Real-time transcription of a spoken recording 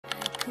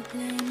could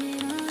blame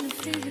it on the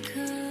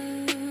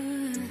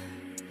physical.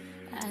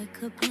 I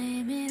could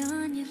blame it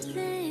on your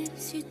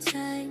lips, your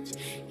touch,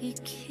 your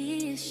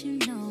kiss, you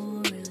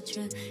know, real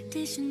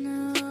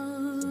traditional.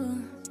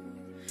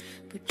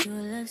 But your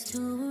love's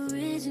too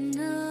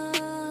original.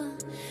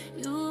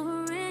 You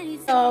already.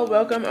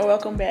 Welcome or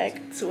welcome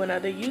back to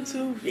another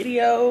YouTube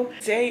video.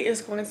 Today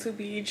is going to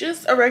be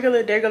just a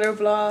regular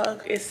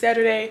vlog. It's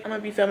Saturday. I'm gonna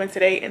be filming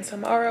today and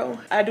tomorrow.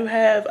 I do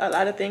have a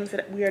lot of things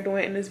that we are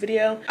doing in this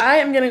video. I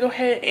am gonna go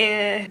ahead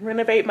and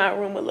renovate my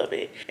room a little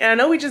bit. And I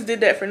know we just did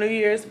that for New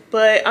Year's,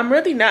 but I'm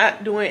really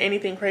not doing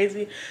anything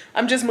crazy.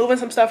 I'm just moving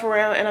some stuff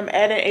around and I'm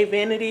adding a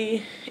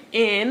vanity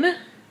in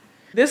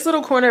this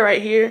little corner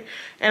right here,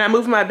 and I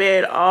moved my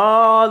bed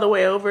all the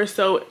way over,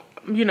 so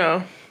you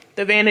know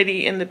the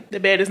vanity and the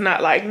bed is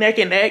not like neck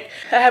and neck.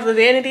 I have a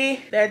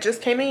vanity that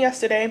just came in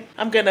yesterday.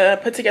 I'm gonna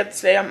put together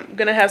today. I'm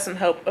gonna have some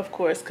help, of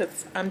course,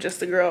 because I'm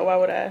just a girl. Why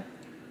would I,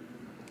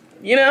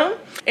 you know?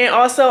 And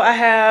also I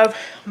have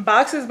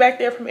boxes back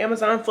there from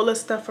Amazon full of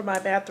stuff for my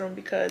bathroom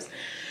because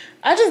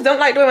I just don't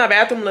like the way my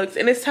bathroom looks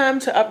and it's time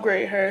to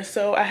upgrade her.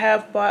 So I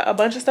have bought a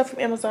bunch of stuff from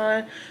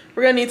Amazon.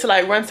 We're gonna need to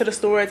like run to the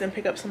stores and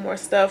pick up some more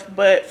stuff,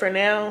 but for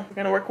now we're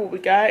gonna work with what we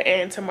got,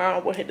 and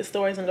tomorrow we'll hit the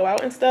stores and go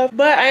out and stuff.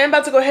 But I am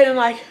about to go ahead and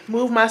like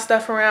move my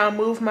stuff around,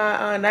 move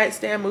my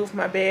nightstand, move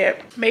my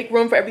bed, make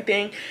room for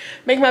everything,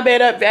 make my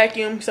bed up,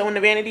 vacuum, so when the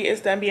vanity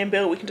is done being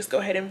built we can just go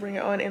ahead and bring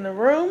it on in the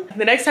room.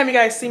 The next time you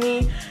guys see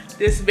me,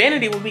 this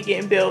vanity will be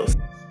getting built.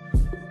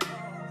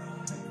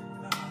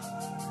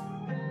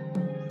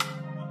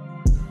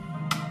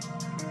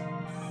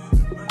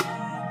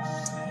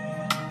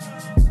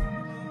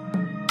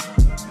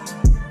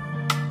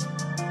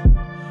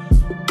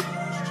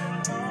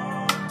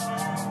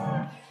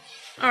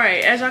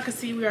 Alright, as y'all can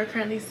see, we are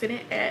currently sitting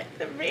at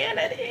the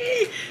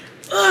vanity.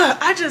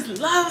 I just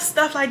love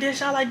stuff like this,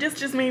 y'all. Like, this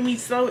just made me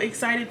so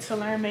excited to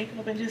learn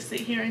makeup and just sit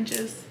here and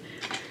just,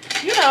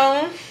 you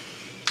know,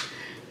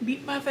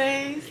 beat my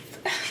face.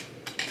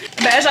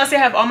 But as y'all see, I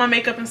have all my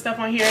makeup and stuff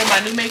on here.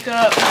 My new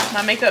makeup,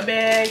 my makeup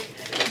bag,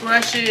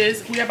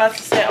 brushes. We're about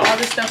to set all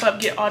this stuff up,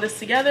 get all this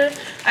together.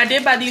 I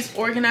did buy these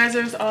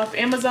organizers off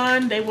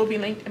Amazon. They will be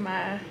linked in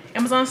my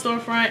Amazon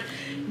storefront.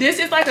 This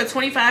is like a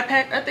 25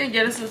 pack, I think.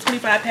 Yeah, this is a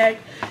 25 pack.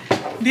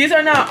 These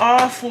are not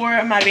all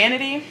for my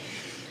vanity.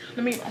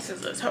 Let me get my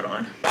scissors, hold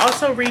on.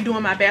 Also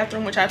redoing my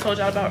bathroom, which I told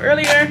y'all about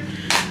earlier.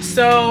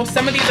 So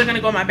some of these are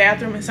gonna go in my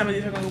bathroom and some of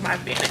these are gonna go in my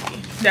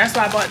vanity. That's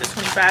why I bought the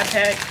 25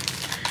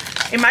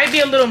 pack. It might be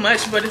a little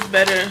much, but it's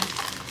better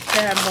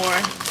to have more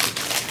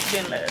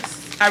than less.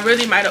 I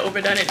really might have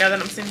overdone it now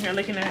that I'm sitting here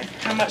looking at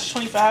how much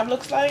 25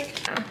 looks like.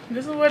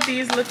 This is what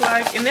these look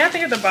like. And then I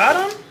think at the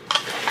bottom,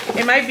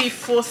 it might be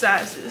full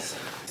sizes.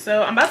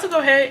 So I'm about to go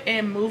ahead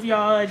and move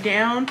y'all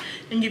down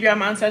and give y'all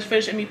my montage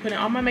footage and me putting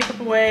all my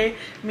makeup away,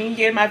 me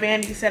getting my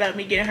vanity set up,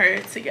 me getting her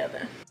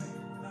together.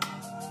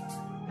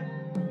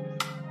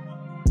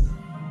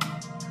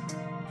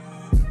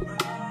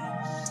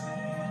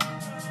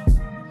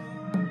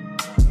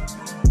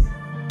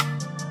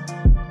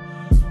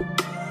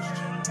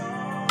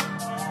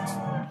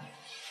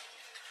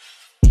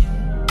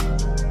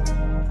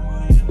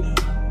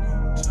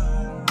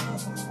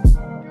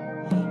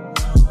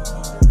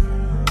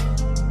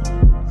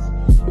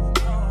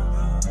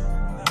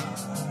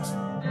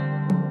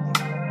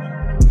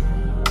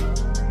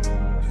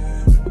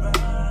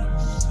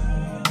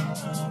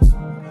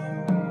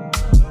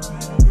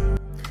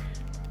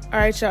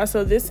 Alright y'all,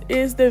 so this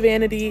is the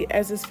vanity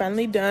as it's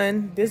finally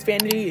done. This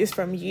vanity is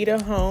from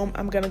Yita Home.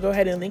 I'm gonna go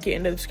ahead and link it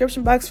in the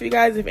description box for you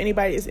guys if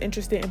anybody is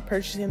interested in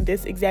purchasing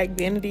this exact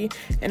vanity.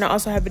 And I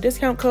also have a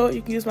discount code.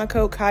 You can use my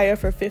code Kaya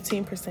for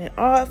 15%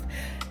 off.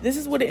 This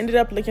is what it ended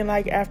up looking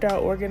like after I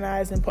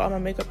organized and put all my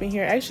makeup in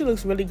here. It actually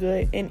looks really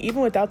good, and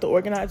even without the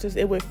organizers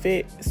it would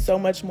fit so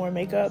much more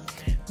makeup.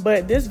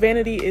 But this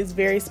vanity is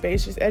very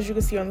spacious. As you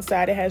can see on the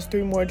side, it has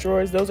 3 more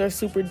drawers. Those are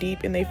super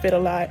deep and they fit a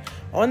lot.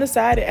 On the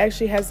side, it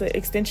actually has an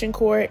extension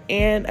cord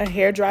and a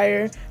hair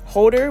dryer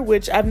holder,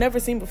 which I've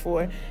never seen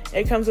before.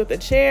 It comes with a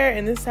chair,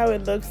 and this is how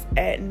it looks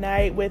at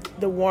night with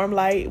the warm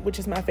light, which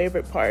is my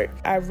favorite part.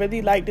 I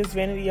really like this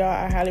vanity, y'all.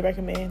 I highly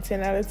recommend.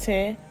 10 out of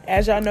 10.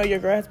 As y'all know, your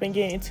girl has been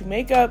getting into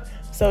makeup,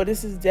 so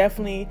this is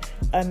definitely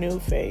a new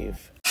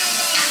fave.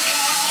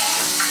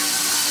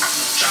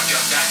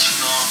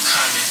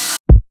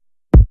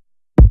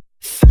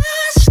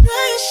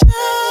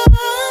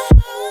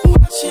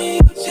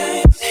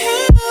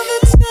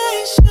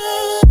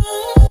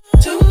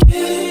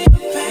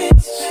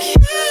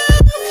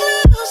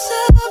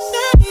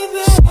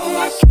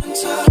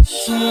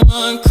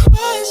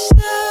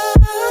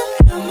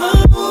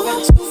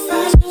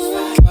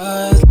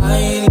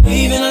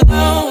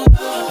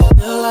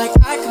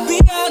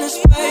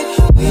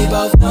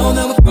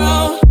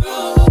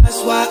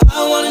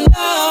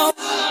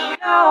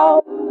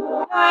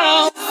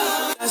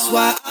 That's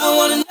why I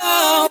wanna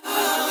know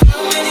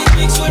how many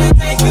drinks would it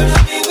take you to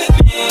be with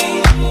me?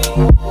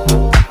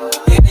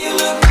 Yeah, you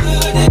look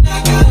good and I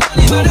got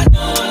money, but I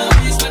don't wanna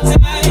waste my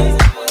time.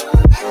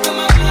 Back on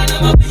my mind,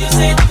 I'm hoping you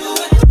say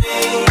 2 and 3.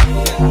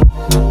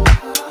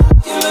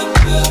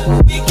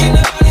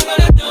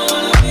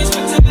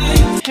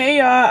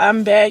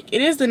 I'm back.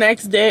 It is the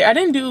next day. I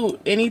didn't do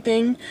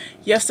anything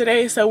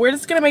yesterday, so we're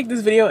just gonna make this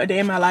video a day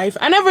in my life.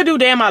 I never do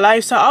day in my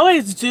life, so I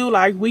always do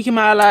like week in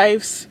my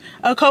life,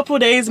 a couple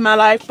days in my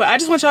life, but I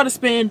just want y'all to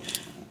spend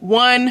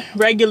one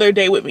regular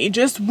day with me,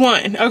 just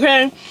one,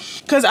 okay?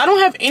 Because I don't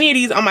have any of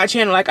these on my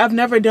channel. Like, I've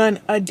never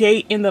done a day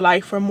in the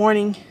life from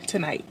morning to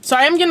night. So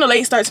I am getting a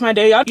late start to my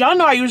day. Y'all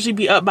know I usually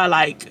be up by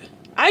like,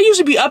 I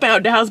usually be up and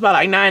out the house by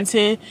like 9,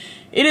 10.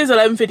 It is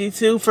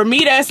 11:52. For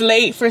me, that's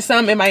late. For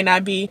some, it might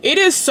not be. It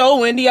is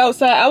so windy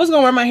outside. I was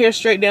gonna wear my hair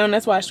straight down,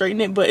 that's why I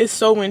straightened it, but it's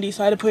so windy,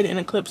 so I had to put it in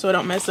a clip so it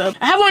don't mess up.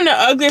 I have on the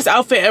ugliest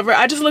outfit ever.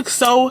 I just look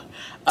so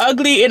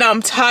ugly and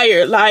I'm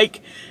tired.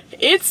 Like,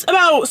 it's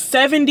about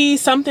 70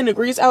 something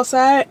degrees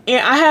outside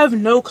and I have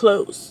no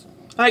clothes.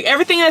 Like,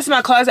 everything that's in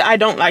my closet I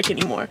don't like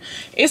anymore.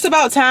 It's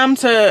about time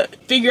to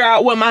figure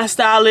out what my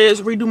style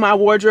is, redo my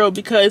wardrobe,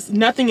 because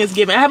nothing is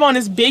given. I have on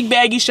this big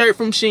baggy shirt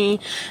from Shein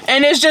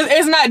and it's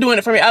not doing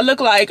it for me. I look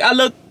all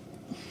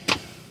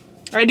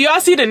right, do y'all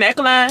see the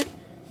neckline?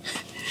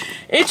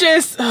 It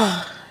just,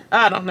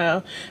 I don't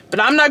know,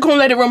 but I'm not gonna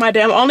let it ruin my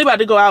day. I'm only about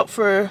to go out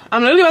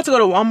I'm literally about to go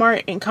to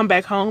Walmart and come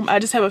back home. I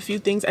just have a few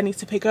things I need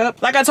to pick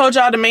up. Like I told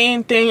y'all, the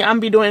main thing I'm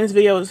gonna be doing in this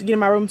video is getting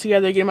my room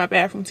together, getting my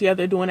bathroom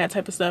together, doing that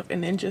type of stuff,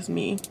 and then just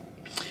me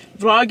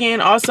vlogging.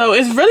 Also,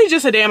 it's really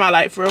just a day in my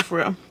life, for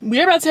real.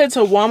 We're about to head to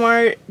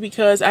Walmart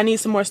because I need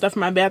some more stuff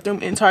in my bathroom,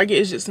 and Target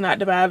is just not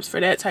the vibes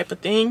for that type of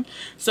thing.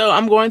 So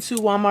I'm going to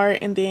Walmart,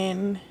 and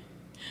then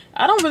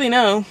I don't really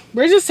know.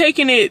 We're just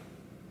taking it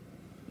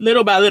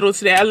little by little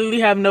today. I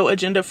literally have no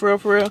agenda, for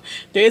real.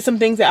 There is some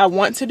things that I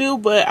want to do,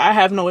 but I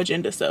have no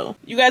agenda. So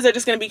you guys are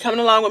just gonna be coming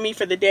along with me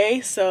for the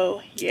day.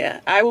 So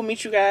yeah, I will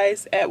meet you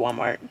guys at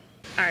Walmart.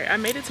 All right, I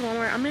made it to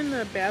Walmart. I'm in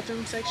the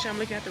bathroom section. I'm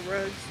looking at the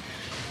rugs.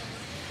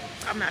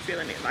 I'm not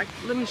feeling it. Like,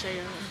 let me show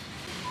you.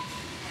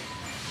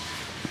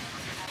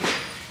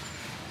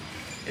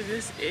 Is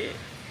this it?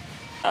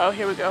 Oh,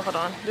 here we go. Hold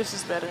on. This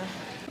is better.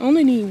 I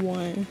only need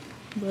one,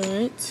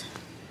 but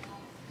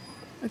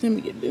I think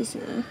we get this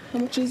one. How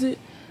much is it?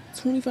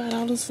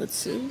 $25 for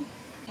two.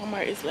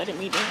 Walmart is letting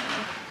me down.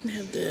 I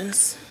have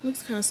this.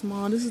 Looks kind of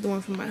small. This is the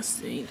one from my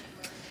sink.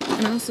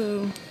 And I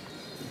also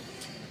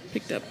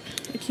picked up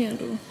a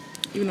candle,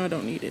 even though I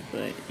don't need it,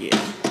 but yeah.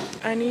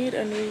 I need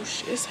a new,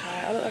 it's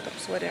hot. I look like I'm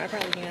sweating. I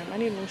probably am. I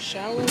need a new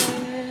shower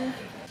liner.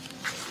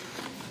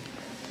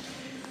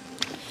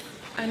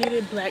 I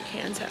needed black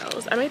hand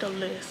towels. I made a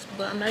list,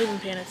 but I'm not even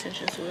paying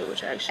attention to it,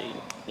 which I actually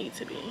need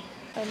to be.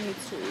 I need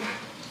to.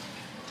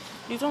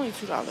 These are only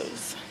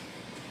 $2.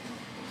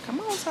 Come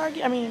on,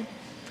 Target. I mean,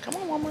 come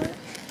on, Walmart.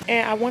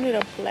 And I wanted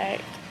a black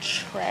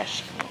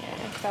trash can.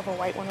 I have a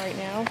white one right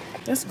now.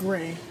 That's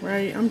gray,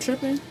 right? I'm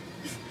tripping.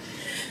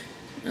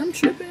 I'm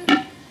tripping.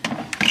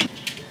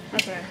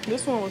 Okay,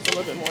 this one was a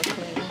little bit more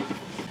clean.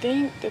 I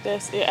think that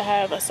that's it. I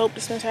have a soap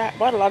dispenser. I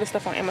bought a lot of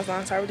stuff on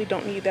Amazon, so I really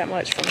don't need that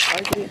much from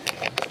Target.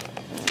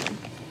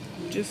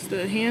 Just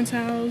the hand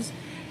towels,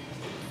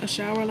 a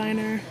shower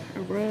liner,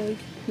 a rug.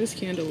 This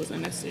candle was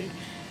unnecessary.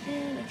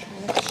 And a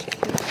trash.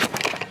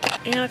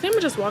 And I think I'm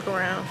gonna just walk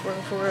around for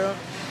real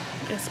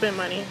and spend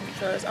money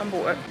because I'm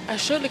bored. I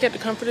should look at the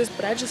comforters,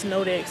 but I just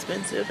know they're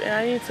expensive. And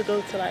I need to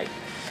go to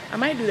I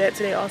might do that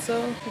today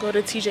also. Go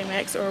to TJ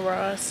Maxx or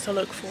Ross to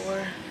look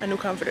for a new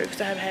comforter because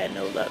I have had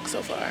no luck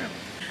so far.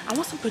 I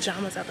want some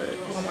pajamas out of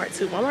Walmart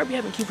too. Walmart be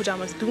having cute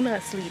pajamas. Do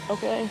not sleep,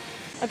 okay?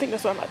 I think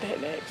that's what I'm about to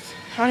hit next.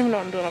 I don't even know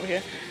what I'm doing over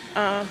here.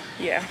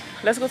 Yeah,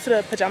 let's go to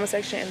the pajama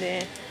section and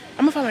then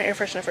I'm gonna find my air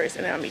freshener first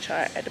and then I'll meet y'all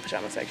at the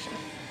pajama section.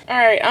 All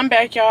right, I'm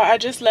back, y'all. I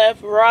just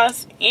left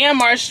Ross and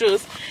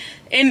Marshall's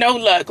and no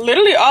luck.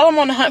 Literally all I'm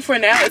on the hunt for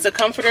now is a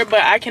comforter,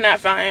 but I cannot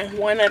find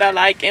one that I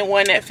like and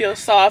one that feels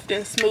soft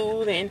and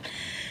smooth, and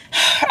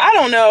I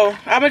don't know.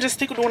 I'm gonna just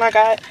stick with the one I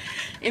got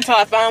until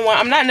I find one.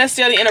 I'm not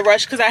necessarily in a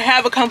rush because I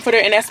have a comforter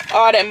and that's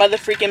all that mother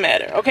freaking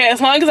matter, okay? As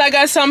long as I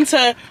got something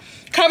to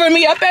cover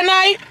me up at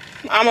night,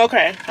 I'm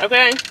okay,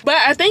 okay? But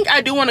I think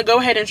I do want to go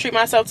ahead and treat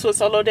myself to a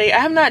solo day. I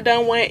have not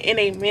done one in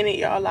a minute,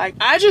 y'all. Like,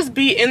 I just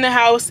be in the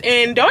house,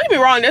 and don't get me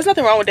wrong, there's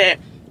nothing wrong with that.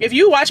 If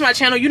you watch my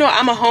channel, you know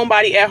I'm a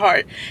homebody at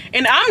heart.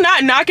 And I'm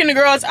not knocking the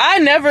girls. I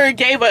never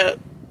gave a,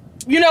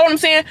 you know what I'm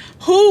saying?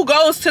 Who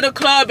goes to the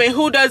club and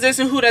who does this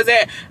and who does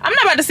that? I'm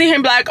not about to sit here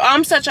and be like, oh,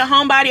 I'm such a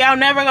homebody, I'll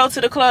never go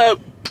to the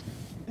club.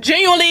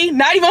 Genuinely,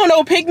 not even on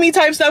no pick me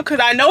type stuff, because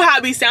I know how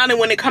it be sounding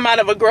when it come out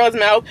of a girl's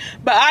mouth.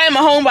 But I am a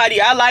homebody.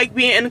 I like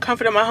being in the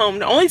comfort of my home.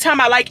 The only time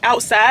I like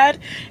outside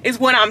is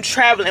when I'm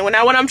traveling. When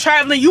I'm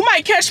traveling, you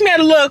might catch me at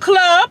a little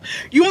club.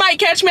 You might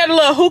catch me at a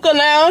little hookah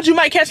lounge. You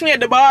might catch me at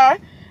the bar.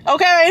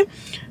 Okay?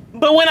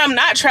 But when I'm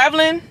not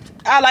traveling,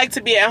 I like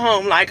to be at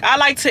home. Like, I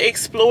like to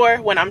explore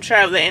when I'm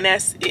traveling, and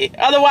that's it.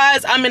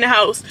 Otherwise, I'm in the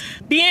house.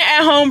 Being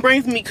at home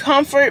brings me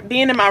comfort.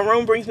 Being in my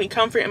room brings me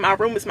comfort, and my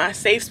room is my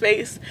safe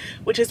space,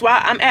 which is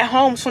why I'm at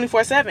home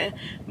 24/7.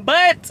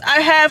 but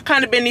I have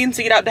kind of been needing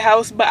to get out the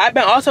house, but I've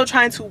been also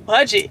trying to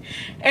budget.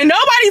 And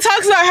nobody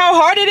talks about how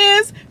hard it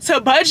is to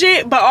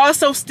budget but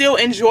also still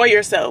enjoy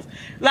yourself.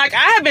 Like,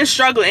 I have been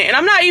struggling, and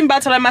I'm not even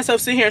about to let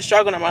myself sit here and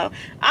struggle no more.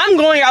 I'm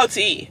going out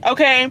to eat,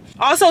 okay?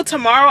 Also,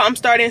 tomorrow I'm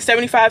starting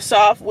 75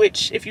 soft,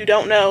 which, if you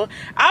don't know,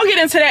 I'll get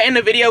into that in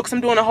the video because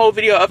I'm doing a whole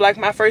video of like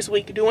my first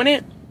week doing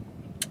it.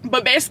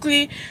 But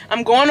basically,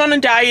 I'm going on a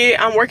diet.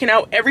 I'm working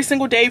out every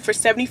single day for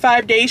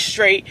 75 days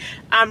straight.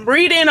 I'm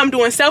reading, I'm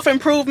doing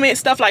self-improvement,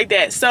 stuff like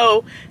that.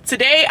 So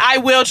today I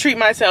will treat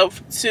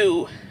myself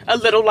to a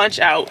little lunch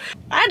out.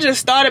 I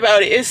just thought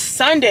about it. It's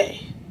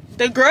Sunday.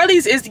 The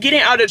girlies is getting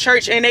out of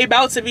church and they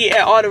about to be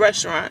at all the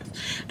restaurants.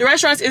 The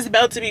restaurants is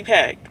about to be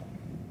packed.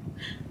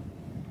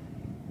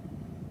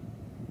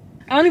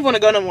 I don't even want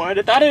to go no more.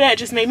 The thought of that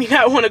just made me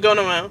not want to go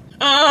no more.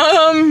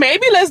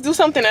 Maybe let's do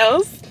something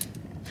else.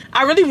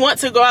 I really want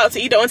to go out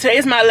to eat though, and today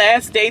is my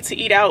last day to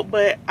eat out,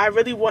 but I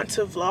really want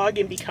to vlog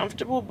and be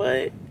comfortable.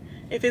 But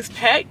if it's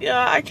packed,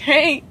 I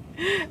can't,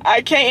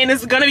 and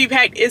it's gonna be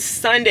packed. It's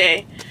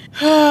Sunday.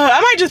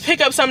 I might just pick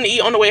up something to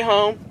eat on the way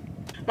home.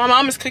 My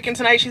mom is cooking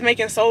tonight. She's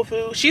making soul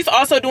food. She's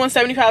also doing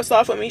 75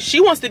 soft with me. She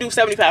wants to do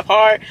 75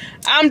 hard.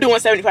 I'm doing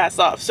 75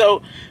 soft.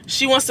 So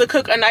she wants to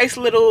cook a nice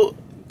little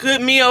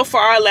good meal for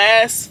our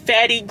last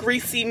fatty,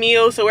 greasy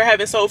meal. So we're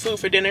having soul food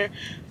for dinner.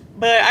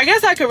 But I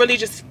guess I could really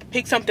just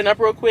pick something up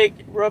real quick,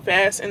 real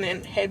fast, and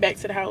then head back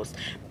to the house.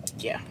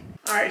 Yeah.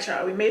 All right,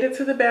 y'all. We made it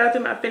to the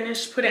bathroom. I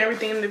finished putting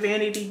everything in the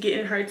vanity,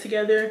 getting her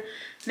together.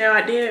 Now,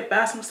 I did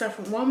buy some stuff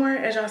from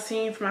Walmart, as y'all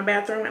seen, for my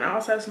bathroom. And I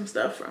also have some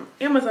stuff from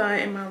Amazon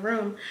in my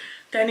room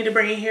that I need to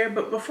bring in here.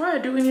 But before I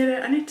do any of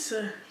that, I need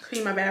to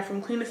clean my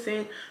bathroom, clean the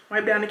sink,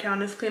 wipe down the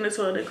counters, clean the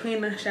toilet,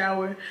 clean the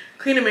shower,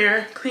 clean the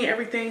mirror, clean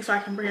everything so I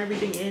can bring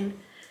everything in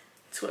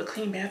to a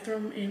clean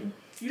bathroom. And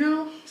you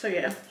know, so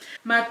yeah,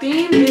 my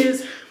theme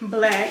is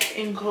black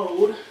and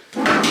gold,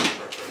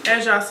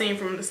 as y'all seen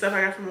from the stuff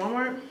I got from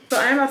Walmart. So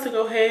I'm about to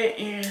go ahead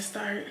and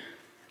start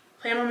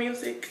playing my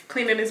music,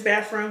 cleaning this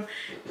bathroom,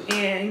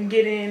 and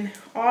getting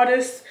all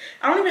this.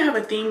 I don't even have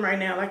a theme right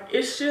now. Like,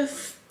 it's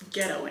just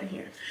ghetto in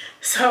here.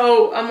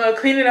 So I'm gonna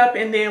clean it up,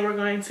 and then we're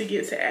going to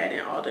get to add in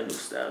all the new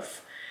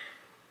stuff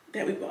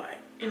that we bought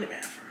in the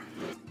bathroom.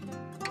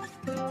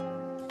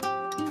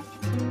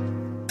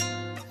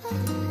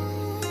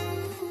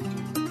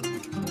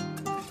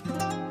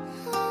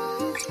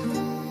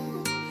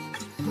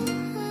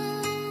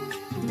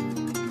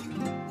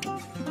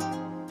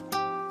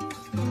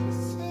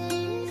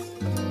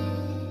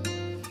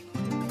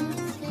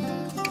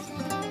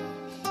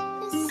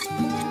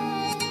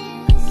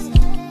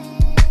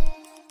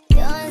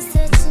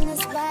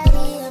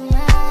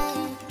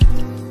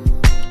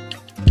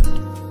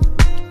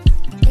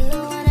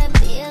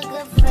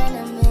 Good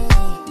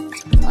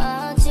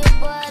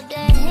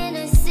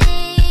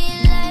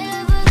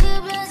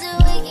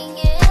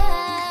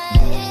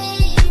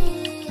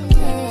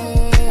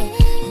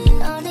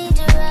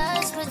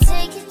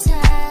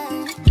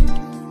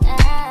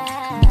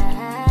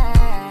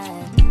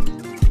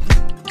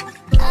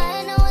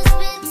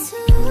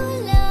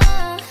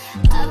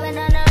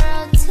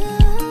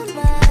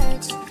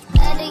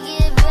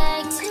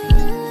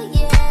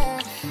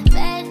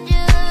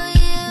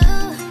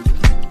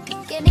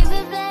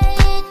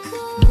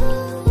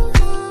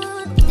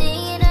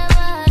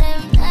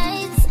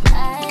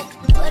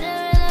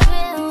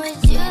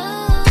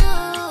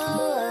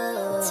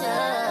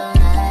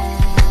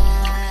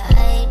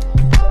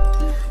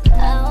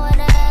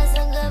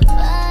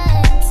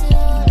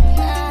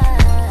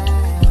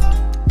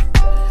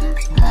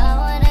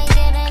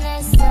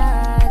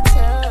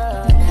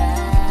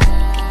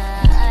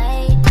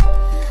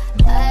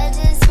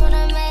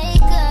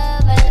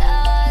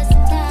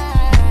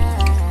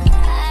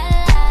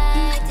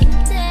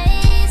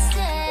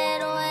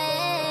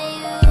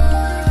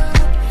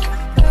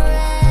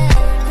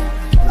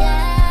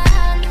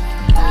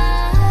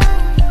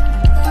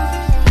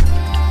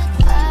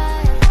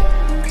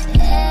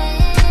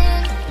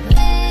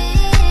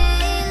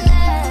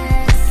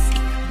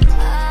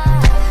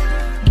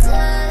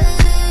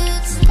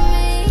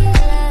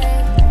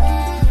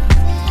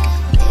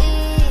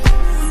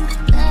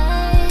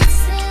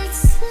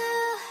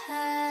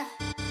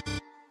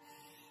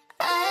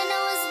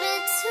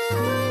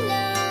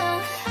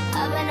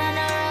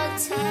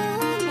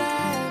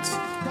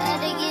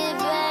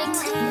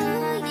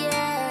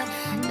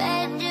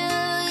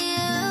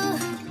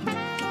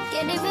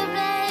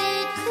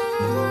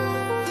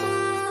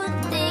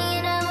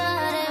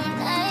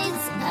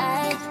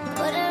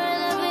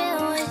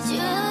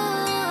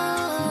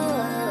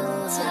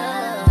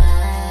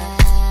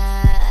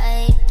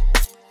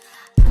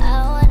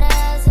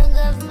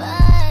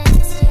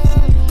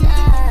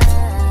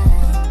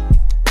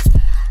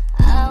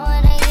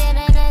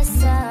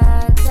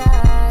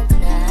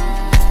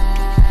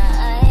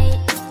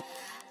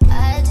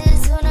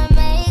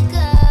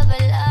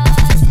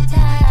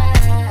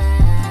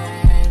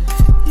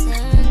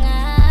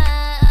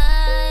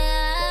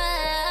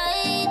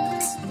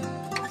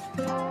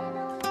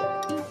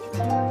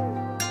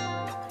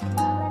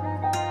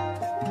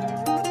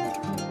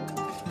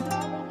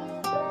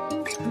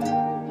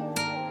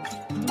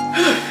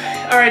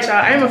right, y'all,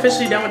 I am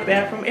officially done with the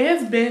bathroom. It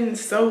has been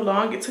so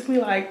long. It took me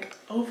like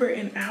over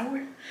an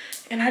hour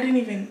and I didn't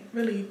even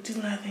really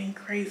do nothing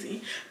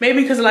crazy.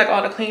 Maybe because of like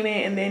all the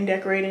cleaning and then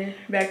decorating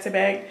back to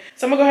back.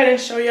 So I'm gonna go ahead and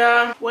show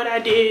y'all what I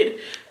did.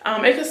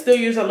 It could still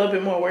use a little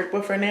bit more work,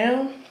 but for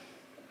now,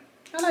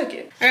 I like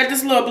it. I got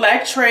this little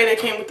black tray that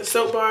came with the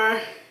soap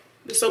bar,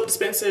 the soap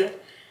dispenser,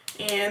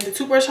 and the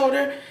toothbrush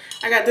holder.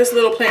 I got this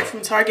little plant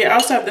from Target. I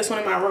also have this one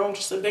in my room,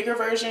 just a bigger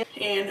version,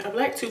 and a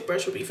black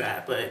toothbrush would be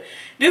fine, but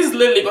this is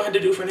literally gonna have to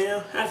do for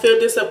now. I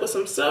filled this up with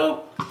some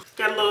soap.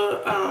 Got a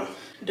little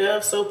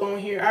Dove soap on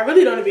here. I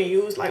really don't even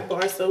use like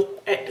bar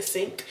soap at the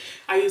sink.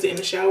 I use it in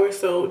the shower,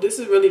 so this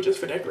is really just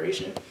for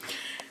decoration.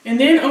 And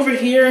then over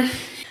here,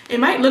 it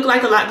might look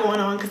like a lot going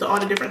on because of all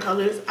the different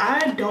colors.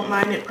 I don't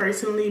mind it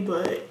personally,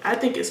 but I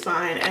think it's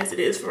fine as it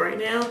is for right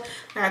now.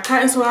 I got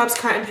cotton swabs,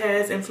 cotton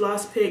pads, and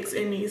floss picks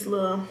in these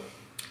little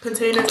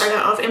containers I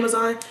got off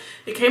Amazon.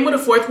 It came with a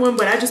fourth one,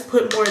 but I just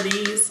put more of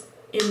these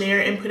in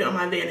there and put it on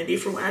my vanity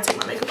for when I take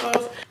my makeup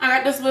off. I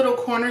got this little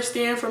corner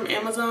stand from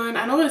Amazon.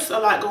 I know it's a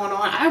lot going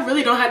on. I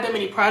really don't have that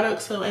many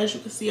products, so as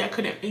you can see, I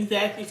couldn't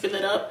exactly fill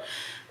it up,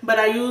 but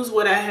I use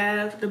what I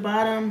have. The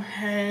bottom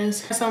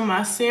has some of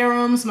my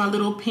serums, my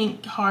little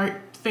pink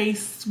heart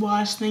face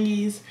wash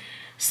thingies,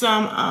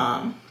 some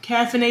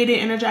caffeinated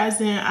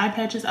energizing eye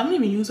patches. I don't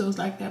even use those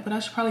like that, but I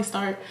should probably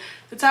start.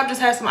 The top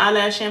just has some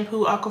eyelash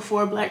shampoo,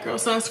 Aquaphor Black Girl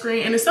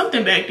sunscreen, and there's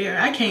something back there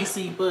I can't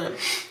see, but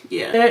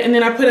yeah. And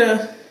then I put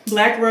a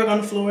black rug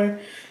on the floor.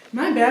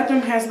 My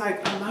bathroom has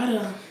like a lot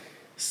of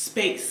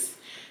space,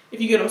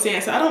 if you get what I'm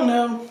saying. So I don't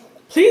know,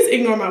 please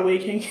ignore my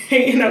wig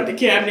hanging out the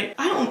cabinet.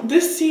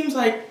 This seems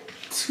like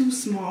too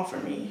small for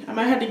me. I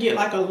might have to get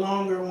like a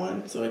longer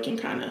one so it can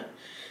kind of,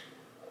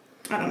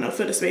 I don't know,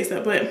 fill the space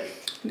up. But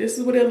this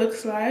is what it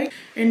looks like.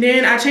 And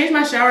then I changed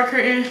my shower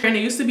curtain, and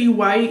it used to be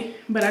white,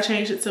 but I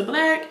changed it to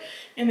black.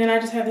 And then I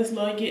just have this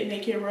little Get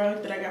Naked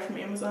rug that I got from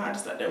Amazon. I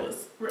just thought that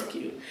was real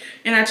cute.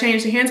 And I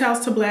changed the hand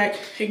towels to black,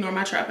 ignore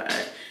my tripod,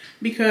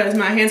 because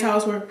my hand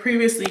towels were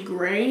previously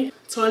gray.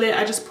 Toilet,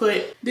 I just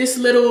put this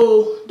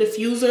little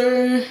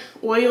diffuser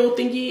oil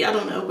thingy. I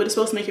don't know, but it's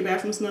supposed to make your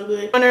bathroom smell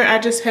good. Under, I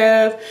just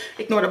have,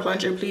 ignore the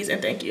plunger, please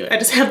and thank you. I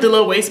just have the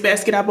little waste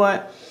basket I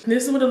bought.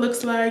 This is what it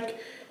looks like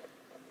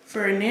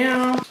for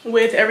now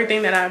with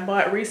everything that I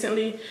bought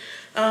recently.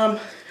 I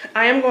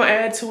am going to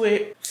add to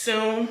it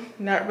soon,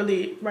 not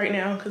really right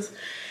now because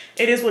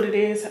it is what it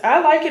is.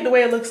 I like it the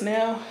way it looks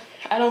now.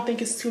 I don't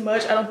think it's too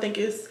much. I think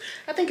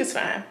it's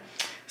fine.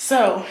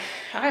 So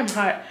I am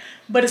hot,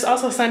 but it's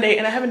also Sunday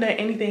and I haven't done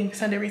anything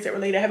Sunday reset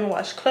related. I haven't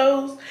washed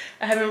clothes.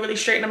 I haven't really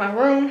straightened up my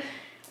room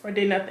or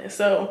did nothing.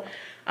 So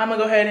I'm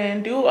gonna go ahead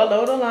and do a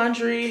load of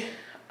laundry,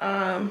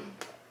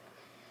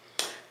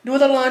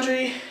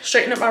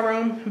 straighten up my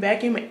room,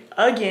 vacuum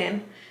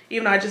again.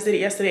 Even though I just did it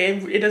yesterday,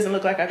 it doesn't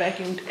look like I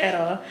vacuumed at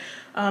all.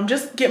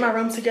 Just get my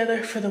room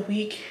together for the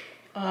week.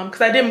 Because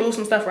I did move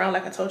some stuff around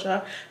like I told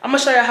y'all. I'm going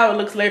to show y'all how it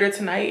looks later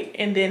tonight.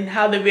 And then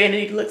how the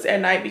vanity looks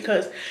at night.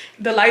 Because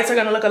the lights are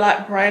going to look a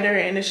lot brighter.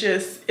 And it's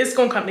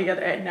going to come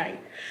together at night.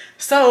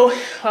 So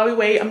while we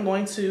wait, I'm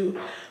going to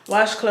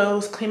wash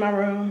clothes, clean my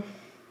room,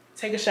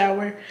 take a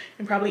shower,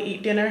 and probably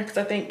eat dinner. Because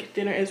I think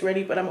dinner is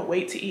ready. But I'm going to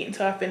wait to eat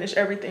until I finish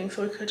everything.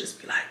 So it could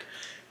just be like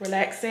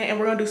relaxing. And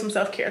we're going to do some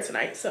self-care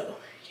tonight. So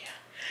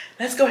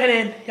let's go ahead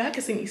and, y'all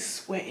can see me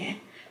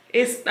sweating.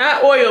 It's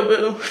not oil,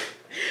 boo.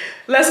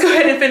 Let's go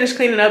ahead and finish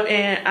cleaning up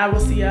and I will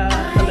see y'all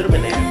a little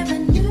bit later.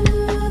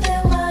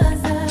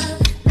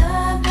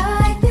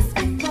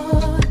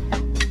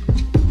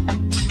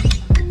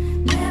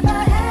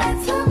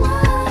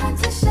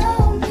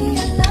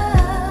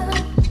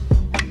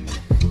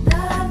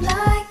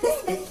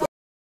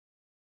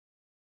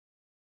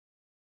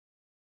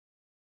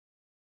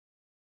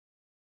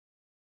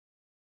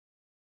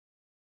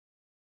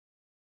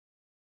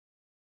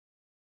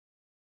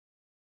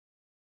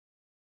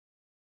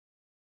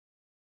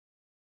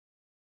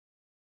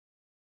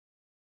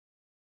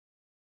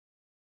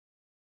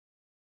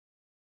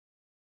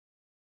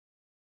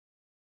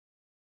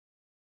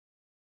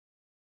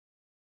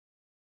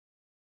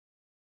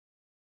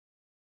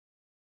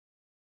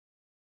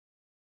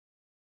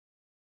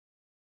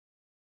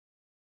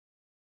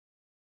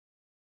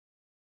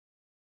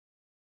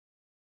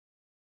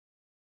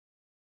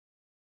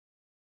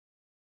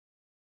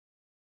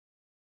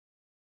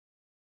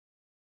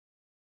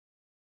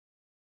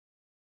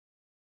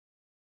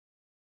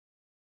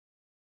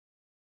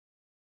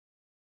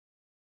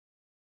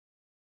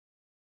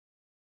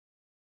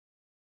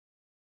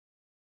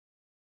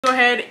 Go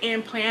ahead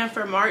and plan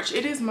for March.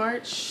 It is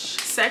March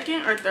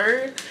 2nd or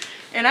 3rd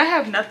and I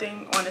have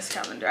nothing on this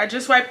calendar. I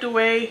just wiped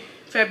away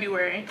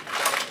February.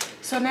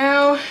 So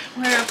now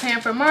we're gonna plan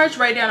for March,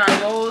 write down our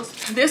goals.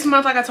 This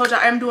month, like I told you,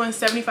 I am doing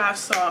 75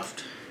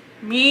 soft.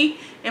 Me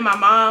and my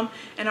mom,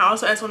 and I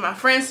also asked one of my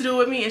friends to do it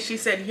with me and she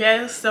said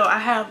yes. So I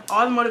have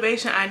all the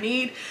motivation I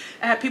need.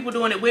 I have people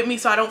doing it with me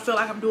so I don't feel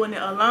like I'm doing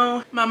it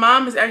alone. My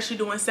mom is actually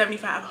doing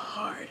 75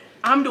 hard.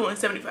 I'm doing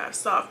 75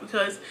 soft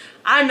because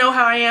I know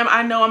how I am.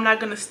 I know I'm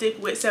not gonna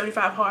stick with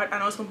 75 hard. I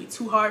know it's gonna be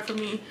too hard for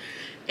me.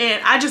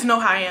 And I just know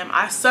how I am.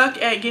 I suck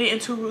at getting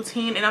into a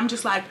routine, and I'm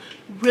just like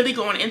really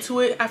going into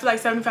it. I feel like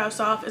 75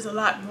 soft is a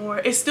lot more,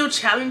 it's still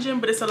challenging,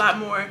 but it's a lot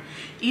more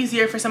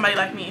easier for somebody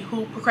like me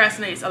who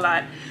procrastinates a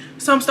lot.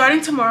 So I'm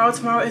starting tomorrow.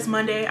 Tomorrow is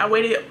Monday. I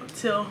waited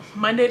till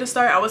Monday to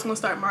start. I was gonna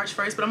start March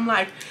 1st, but I'm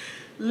like,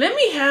 let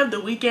me have the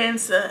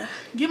weekends to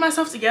get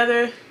myself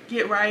together,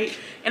 get right,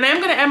 and I am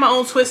gonna add my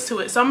own twist to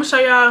it. So I'm gonna show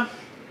y'all.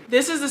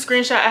 This is the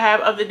screenshot I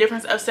have of the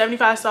difference of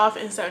 75 soft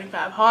and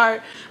 75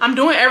 hard. I'm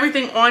doing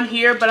everything on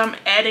here, but I'm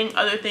adding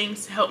other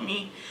things to help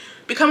me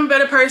become a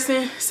better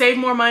person, save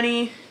more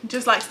money,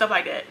 just like stuff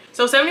like that.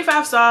 So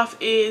 75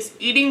 soft is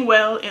eating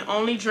well and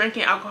only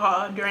drinking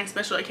alcohol during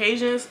special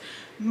occasions.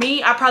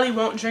 Me, I probably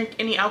won't drink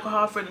any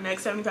alcohol for the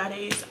next 75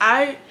 days.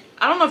 I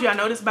don't know if y'all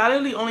noticed, but I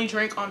literally only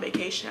drink on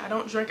vacation. I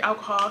don't drink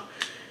alcohol.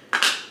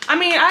 I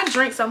mean, I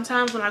drink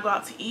sometimes when I go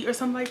out to eat or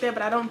something like that,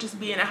 but I don't just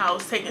be in the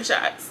house taking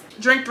shots.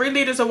 Drink 3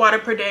 liters of water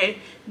per day.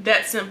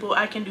 That's simple.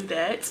 I can do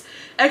that.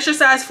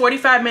 Exercise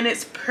 45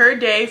 minutes per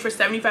day for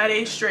 75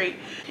 days straight.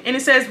 And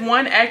it says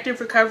 1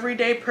 active recovery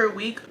day per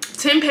week.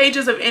 10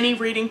 pages of any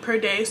reading per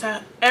day.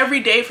 So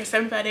every day for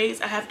 75 days,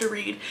 I have to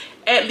read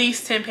at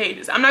least 10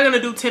 pages. I'm not going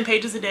to do 10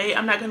 pages a day.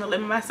 I'm not going to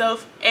limit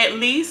myself, at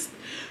least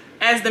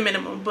as the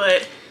minimum.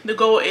 But the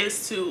goal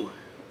is to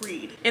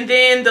read. And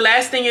then the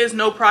last thing is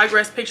no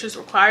progress pictures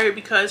required,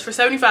 because for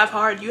 75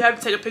 hard you have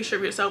to take a picture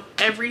of yourself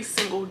every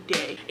single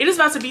day. It is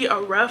about to be a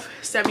rough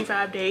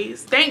 75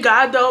 days. Thank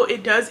God though,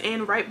 it does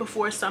end right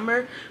before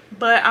summer,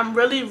 but I'm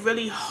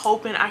really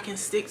hoping I can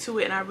stick to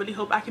it, and I really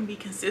hope I can be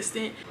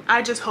consistent.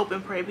 I just hope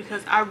and pray,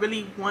 because I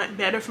really want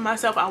better for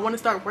myself. I want to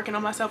start working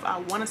on myself. I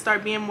want to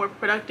start being more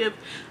productive.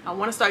 I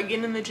want to start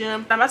getting in the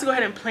gym. I'm about to go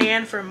ahead and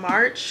plan for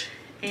March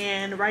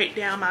and write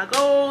down my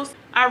goals.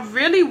 I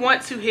really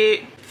want to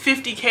hit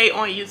 50K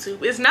on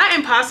YouTube. It's not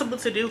impossible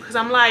to do, because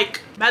I'm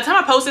like, by the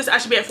time I post this, I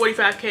should be at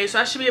 45K, so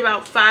I should be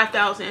about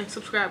 5,000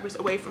 subscribers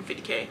away from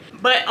 50K.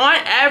 But on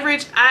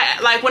average,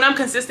 when I'm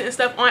consistent and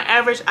stuff, on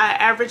average I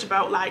average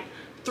about like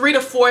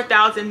 3,000 to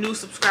 4,000 new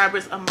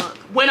subscribers a month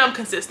when I'm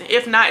consistent.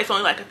 If not, it's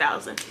only like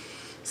 1,000.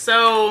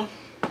 So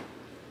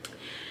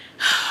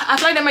I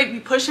feel like that might be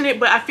pushing it,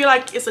 but I feel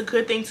like it's a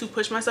good thing to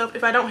push myself.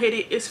 If I don't hit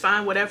it, it's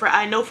fine, whatever.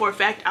 I know for a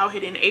fact I'll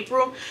hit it in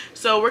April.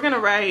 So we're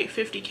gonna write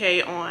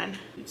 50K on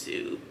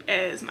YouTube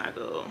as my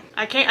goal.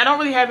 I don't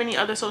really have any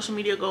other social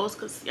media goals,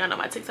 because y'all know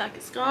my TikTok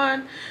is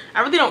gone.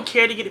 I really don't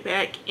care to get it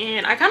back,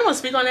 and I kind of want to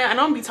speak on that. I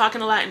know I'm gonna be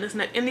talking a lot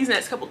in these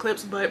next couple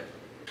clips, but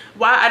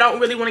why I don't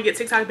really want to get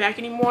TikTok back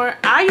anymore.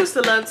 I used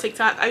to love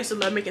TikTok. I used to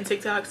love making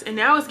TikToks, and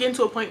now it's getting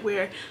to a point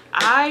where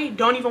I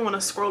don't even want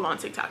to scroll on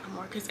TikTok no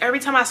more, because every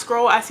time I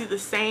scroll I see the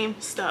same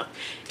stuff.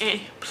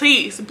 And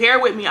please bear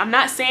with me, I'm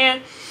not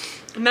saying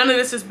none of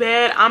this is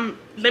bad.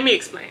 Let me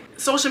explain.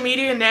 Social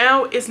media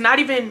now is not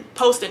even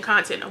posting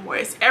content no more.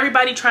 It's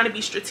everybody trying to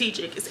be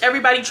strategic. It's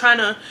everybody trying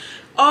to,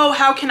 oh,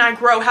 how can I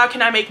grow? How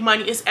can I make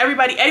money? It's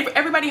everybody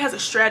has a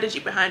strategy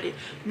behind it.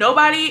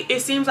 Nobody,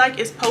 it seems like,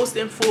 is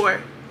posting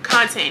for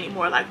content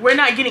anymore. Like, we're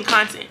not getting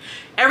content.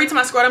 Every time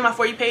I scroll down my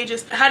For You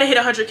pages, how to hit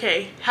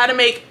 100K, how to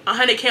make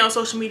 100K on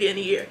social media in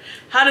a year,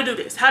 how to do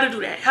this, how to do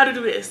that, how to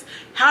do this,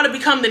 how to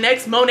become the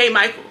next Monet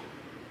Michael,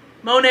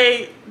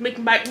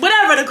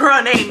 whatever the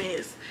girl name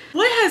is.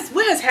 What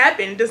has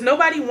happened? Does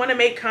nobody want to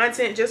make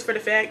content just for the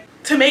fact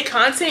to make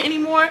content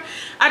anymore?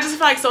 I just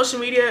feel like social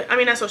media, I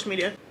mean, not social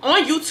media,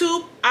 on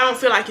YouTube, I don't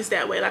feel like it's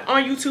that way. Like,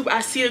 on YouTube,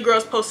 I see the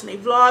girls posting their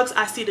vlogs,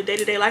 I see the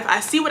day-to-day life, I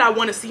see what I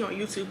want to see on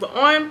YouTube. But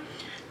on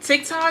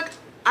TikTok,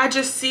 I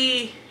just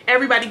see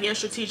everybody being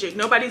strategic.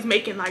 Nobody's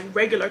making like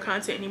regular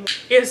content anymore.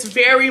 It's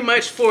very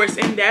much forced,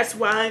 and that's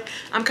why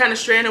I'm kind of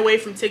straying away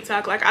from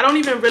TikTok. Like, I don't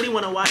even really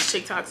want to watch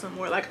TikToks no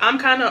more. Like, I'm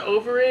kind of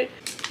over it.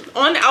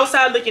 On the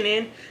outside looking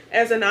in,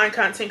 as a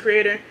non-content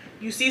creator,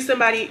 you see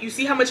somebody, you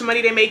see how much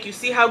money they make, you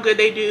see how good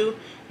they do,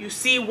 you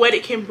see what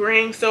it can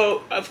bring.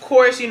 So of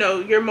course, you know,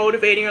 you're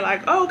motivating. You're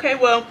like, oh, okay,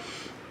 well,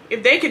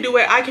 if they can do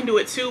it, I can do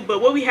it too.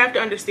 But what we have to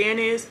understand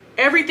is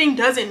everything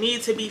doesn't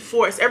need to be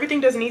forced.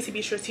 Everything doesn't need to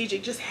be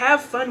strategic. Just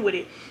have fun with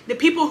it. The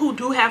people who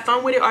do have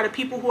fun with it are the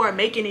people who are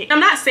making it. I'm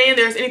not saying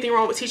there's anything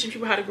wrong with teaching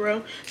people how to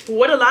grow, but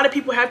what a lot of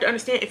people have to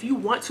understand, if you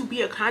want to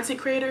be a content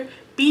creator,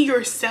 be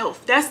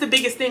yourself. That's the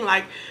biggest thing.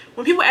 Like,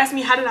 when people ask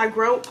me how did I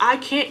grow, I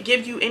can't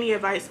give you any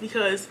advice,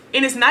 because,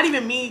 and it's not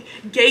even me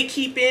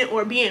gatekeeping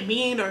or being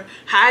mean or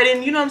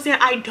hiding, you know what I'm saying?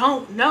 I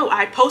don't know.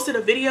 I posted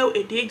a video,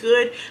 it did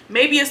good.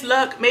 Maybe it's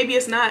luck, maybe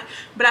it's not,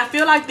 but I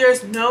feel like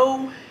there's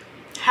no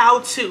how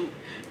to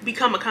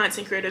become a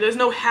content creator. There's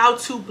no how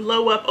to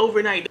blow up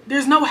overnight.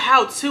 There's no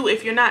how to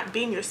if you're not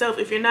being yourself,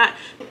 if you're not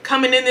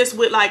coming in this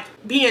with like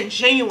being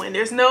genuine.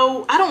 There's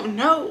no, I don't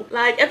know.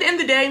 Like, at the end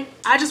of the day,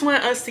 I just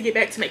want us to get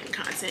back to making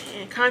content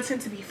and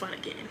content to be fun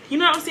again. You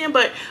know what I'm saying?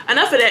 But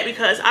enough of that,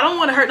 because I don't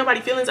want to hurt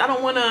nobody's feelings. I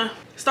don't want to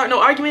start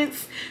no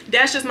arguments.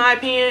 That's just my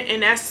opinion,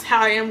 and that's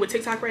how I am with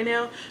TikTok right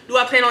now. Do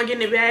I plan on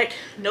getting it back?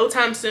 No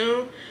time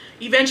soon.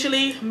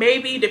 Eventually,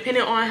 maybe,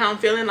 depending on how I'm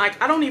feeling.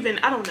 Like, I don't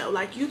know.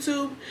 Like,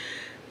 YouTube,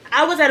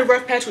 I was at a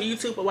rough patch with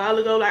YouTube a while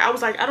ago. Like I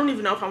was like, I don't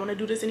even know if I want to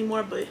do this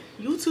anymore, but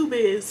YouTube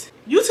is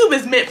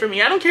meant for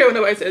me. I don't care what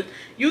nobody says.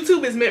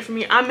 YouTube is meant for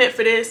me. I'm meant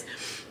for this.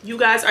 You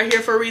guys are here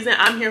for a reason.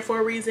 I'm here for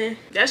a reason.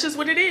 That's just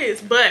what it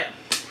is. But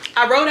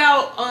I wrote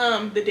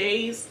out the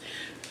days,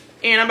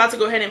 and I'm about to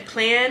go ahead and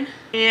plan.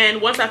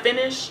 And once I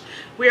finish,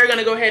 we are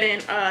gonna go ahead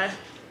and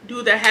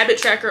do the habit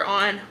tracker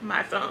on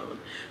my phone,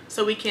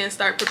 so we can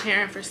start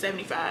preparing for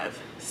 75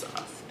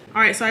 soft.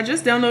 All right, so I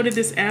just downloaded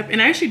this app,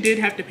 and I actually did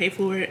have to pay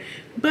for it,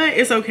 but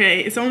it's okay.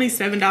 It's only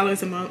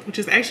 $7 a month, which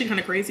is actually kind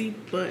of crazy,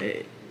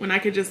 but when I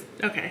could just,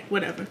 okay,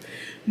 whatever.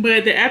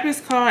 But the app is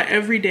called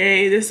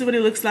Everyday. This is what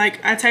it looks like.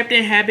 I typed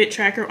in habit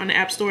tracker on the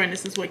App Store, and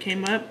this is what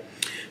came up.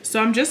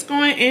 So I'm just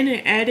going in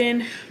and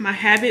adding my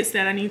habits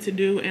that I need to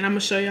do, and I'm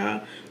gonna show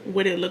y'all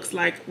what it looks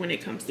like when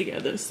it comes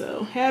together.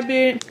 So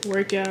habit,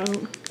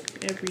 workout,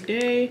 every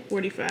day,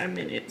 45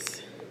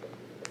 minutes.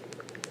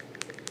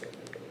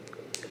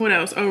 What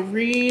else? Oh,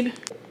 read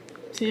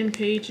 10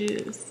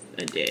 pages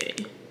a day.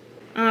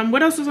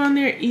 What else is on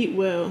there? Eat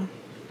well.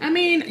 I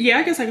mean, yeah,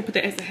 I guess I could put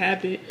that as a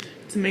habit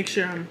to make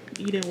sure I'm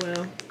eating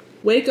well.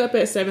 Wake up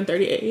at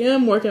 7:30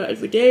 a.m., work out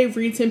every day,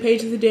 read 10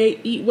 pages a day,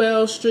 eat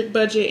well, strict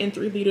budget, and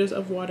 3 liters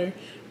of water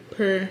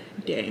per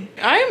day.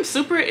 I am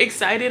super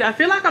excited. I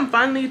feel like I'm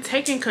finally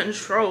taking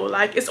control.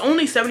 Like, it's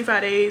only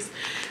 75 days,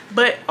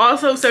 but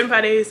also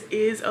 75 days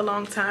is a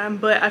long time,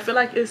 but I feel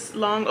like it's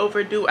long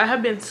overdue. I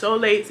have been so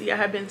lazy. I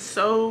have been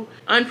so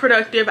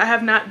unproductive. I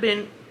have not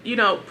been, you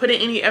know,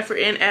 putting any effort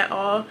in at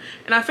all,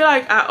 and I feel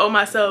like I owe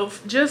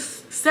myself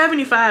just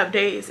 75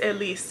 days at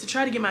least to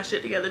try to get my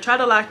shit together, try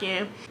to lock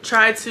in,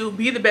 try to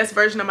be the best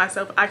version of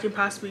myself I can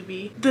possibly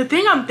be. The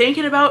thing I'm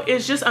thinking about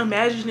is just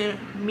imagining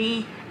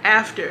me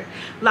after.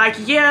 Like,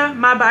 yeah,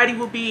 my body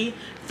will be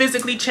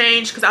physically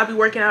changed because I'll be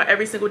working out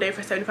every single day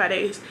for 75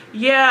 days.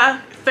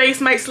 Yeah,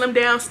 face might slim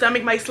down,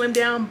 stomach might slim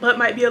down, butt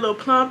might be a little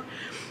plump,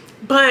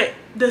 but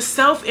the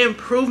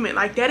self-improvement,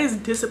 like, that is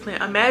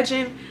discipline.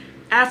 Imagine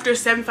after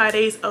 75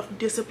 days of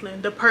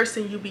discipline, the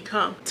person you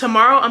become.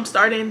 Tomorrow I'm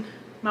starting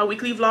my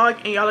weekly vlog,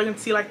 and y'all are gonna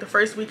see like the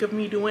first week of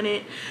me doing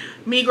it,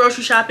 me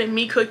grocery shopping,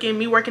 me cooking,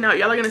 me working out.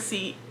 Y'all are gonna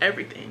see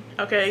everything,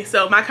 okay?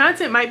 So my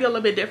content might be a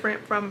little bit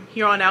different from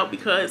here on out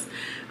because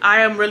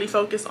I am really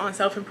focused on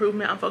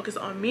self-improvement. I'm focused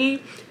on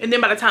me, and then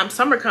by the time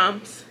summer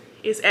comes,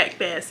 it's act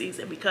bad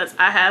season because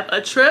I have a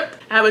trip.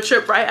 I have a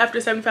trip right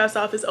after 75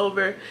 soft is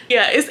over.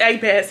 Yeah, it's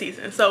act bad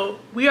season, so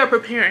we are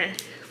preparing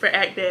for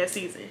act bad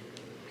season,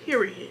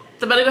 period.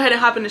 So I'm about to go ahead and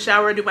hop in the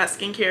shower, do my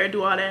skincare,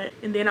 do all that,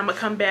 and then I'm gonna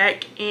come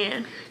back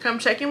and come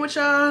check in with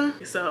y'all.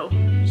 So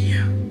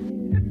yeah.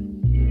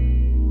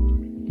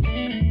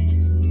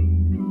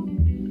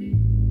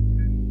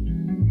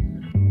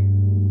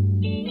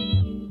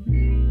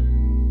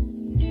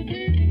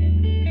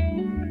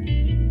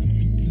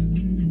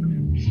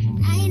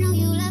 I know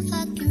you love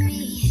fucking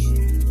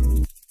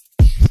me.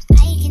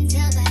 I can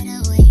tell by the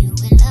way you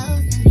in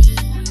love with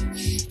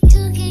me.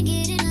 You can't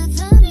get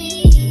enough of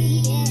me,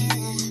 yeah.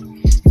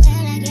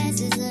 Well, I guess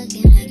it's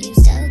looking like you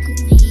stuck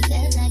with me,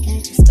 'cause I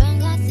got you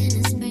sprung off in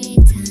the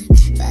springtime.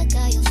 Fuck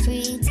all your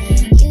free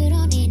time. You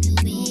don't need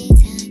no me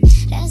time.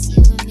 That's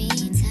you and me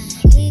time.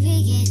 We be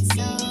getting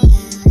so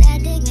loud. That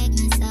dick make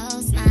my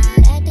soul smile.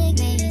 That dick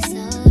made me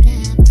so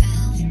damn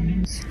proud.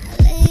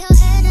 Now lay your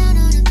head down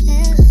on the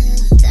pillow.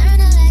 Turn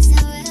the lights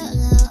down real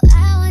low.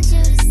 I want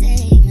you to say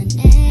my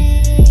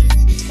name.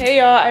 Hey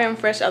y'all, I am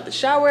fresh out the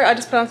shower. I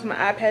just put on some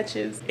eye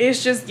patches.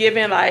 It's just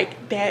giving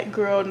like that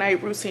girl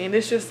night routine.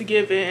 It's just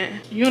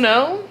giving, you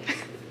know.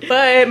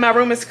 But my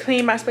room is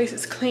clean, my space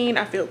is clean,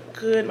 I feel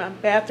good. My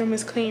bathroom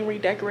is clean,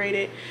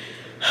 redecorated.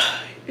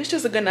 It's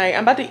just a good night.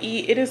 I'm about to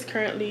eat. It is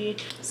currently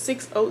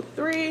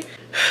 6:03.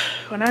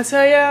 When I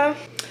tell y'all,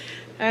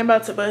 I'm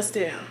about to bust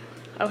down.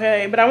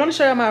 Okay, but I want to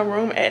show you my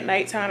room at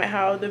nighttime and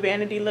how the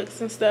vanity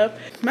looks and stuff.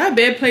 My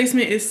bed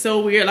placement is so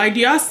weird. Like, do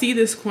y'all see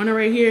this corner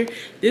right here?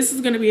 This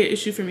is gonna be an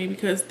issue for me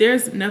because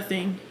there's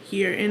nothing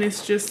here, and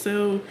it's just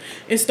so,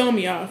 it's throwing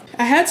me off.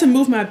 I had to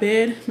move my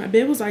bed. My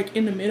bed was like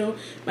in the middle,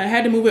 but I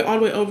had to move it all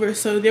the way over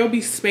so there'll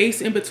be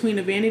space in between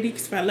the vanity,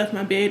 because if I left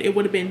my bed it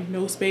would have been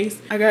no space.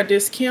 I got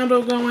this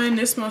candle going.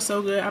 This smells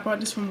so good. I bought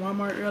this from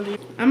Walmart earlier.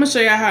 I'm gonna show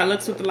y'all how it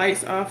looks with the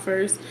lights off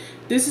first.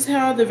 This is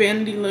how the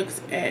vanity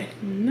looks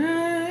at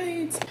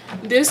night.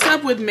 This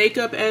up with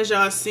makeup, as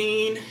y'all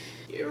seen,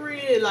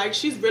 period. Like,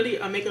 she's really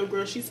a makeup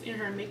girl. She's in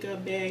her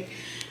makeup bag.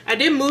 I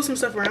did move some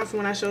stuff around from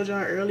when I showed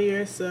y'all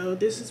earlier, so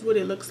this is what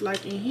it looks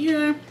like in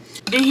here.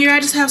 In here I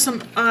just have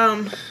some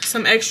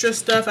extra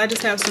stuff. I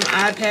just have some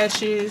eye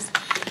patches,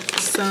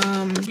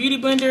 some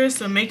beauty blenders,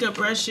 some makeup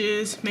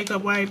brushes,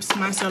 makeup wipes,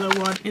 micellar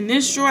water. In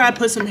this drawer I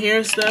put some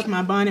hair stuff,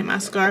 my bonnet, my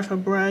scarf, a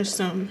brush,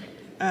 some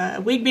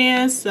wig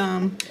bands,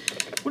 some,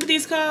 what are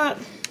these called?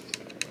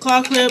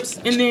 Claw clips,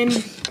 and then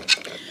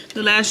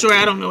the last drawer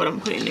I don't know what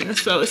I'm putting there,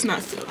 so it's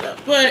not filled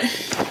up. But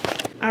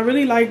I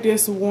really like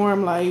this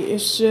warm light.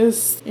 It's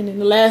just, and then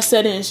the last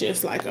setting is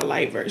just like a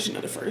light version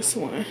of the first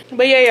one.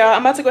 But yeah, y'all,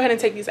 I'm about to go ahead and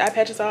take these eye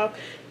patches off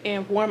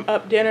and warm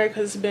up dinner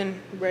because it's been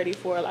ready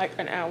for like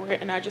an hour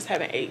and I just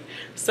haven't ate.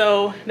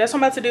 So that's what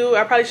I'm about to do.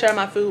 I'll probably share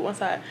my food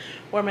once I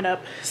warm it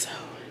up. So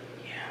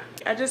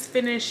yeah, I just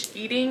finished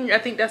eating. I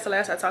think that's the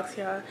last I talked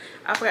to y'all.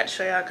 I forgot to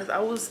show y'all because I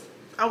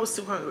was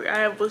too hungry.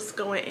 I was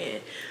going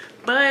in.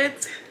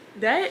 But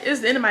that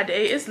is the end of my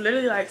day. It's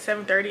literally like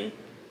 7:30.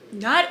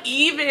 Not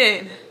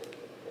even.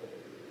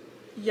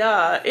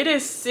 Yeah, it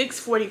is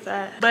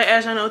 6:45. But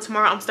as y'all know,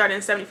 tomorrow I'm starting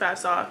 75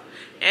 soft.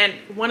 And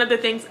one of the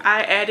things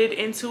I added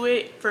into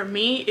it for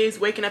me is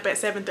waking up at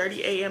 7:30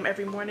 a.m.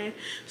 every morning.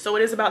 So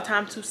it is about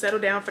time to settle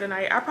down for the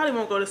night. I probably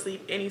won't go to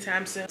sleep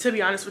anytime soon. To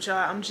be honest with y'all,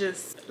 I'm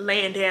just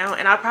laying down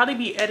and I'll probably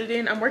be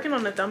editing. I'm working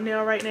on the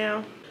thumbnail right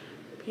now.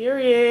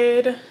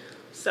 Period.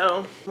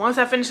 So once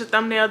I finish the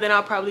thumbnail, then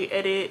I'll probably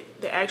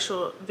edit the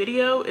actual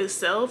video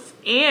itself.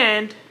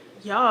 And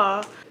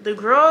y'all, the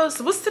girls,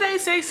 what's today?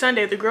 Say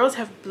Sunday. The girls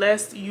have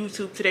blessed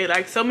YouTube today.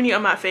 Like so many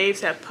of my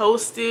faves have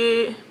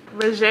posted.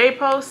 Rajay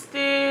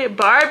posted,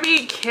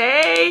 Barbie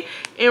K,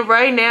 and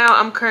right now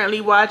I'm currently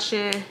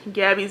watching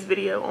Gabby's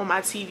video on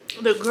my TV.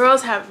 The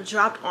girls have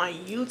dropped on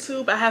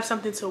YouTube. I have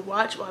something to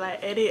watch while I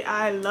edit.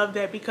 I love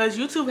that because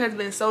YouTube has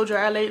been so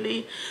dry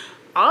lately.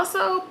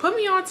 Also, put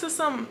me on to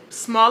some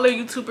smaller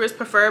YouTubers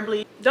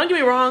preferably. Don't get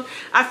me wrong,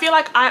 I feel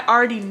like I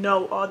already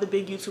know all the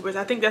big YouTubers.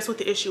 I think that's what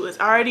the issue is.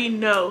 I already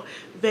know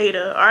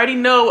Veda, I already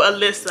know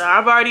Alyssa,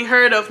 I've already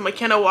heard of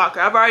McKenna Walker,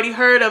 I've already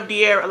heard of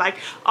De'Ara. Like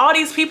all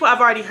these people I've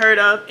already heard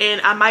of,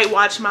 and I might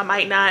watch them, I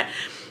might not.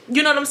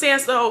 You know what I'm saying?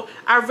 So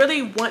I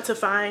really want to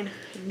find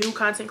new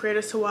content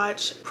creators to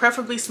watch,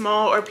 preferably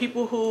small or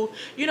people who,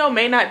 you know,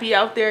 may not be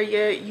out there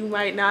yet. You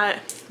might not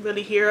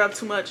really hear of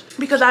too much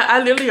because I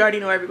literally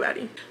already know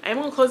everybody. I am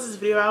gonna close this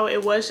video out.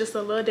 It was just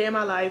a little day in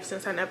my life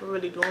since I never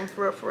really do them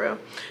for real.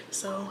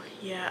 So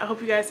yeah, I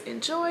hope you guys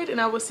enjoyed and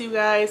I will see you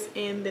guys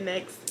in the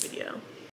next video.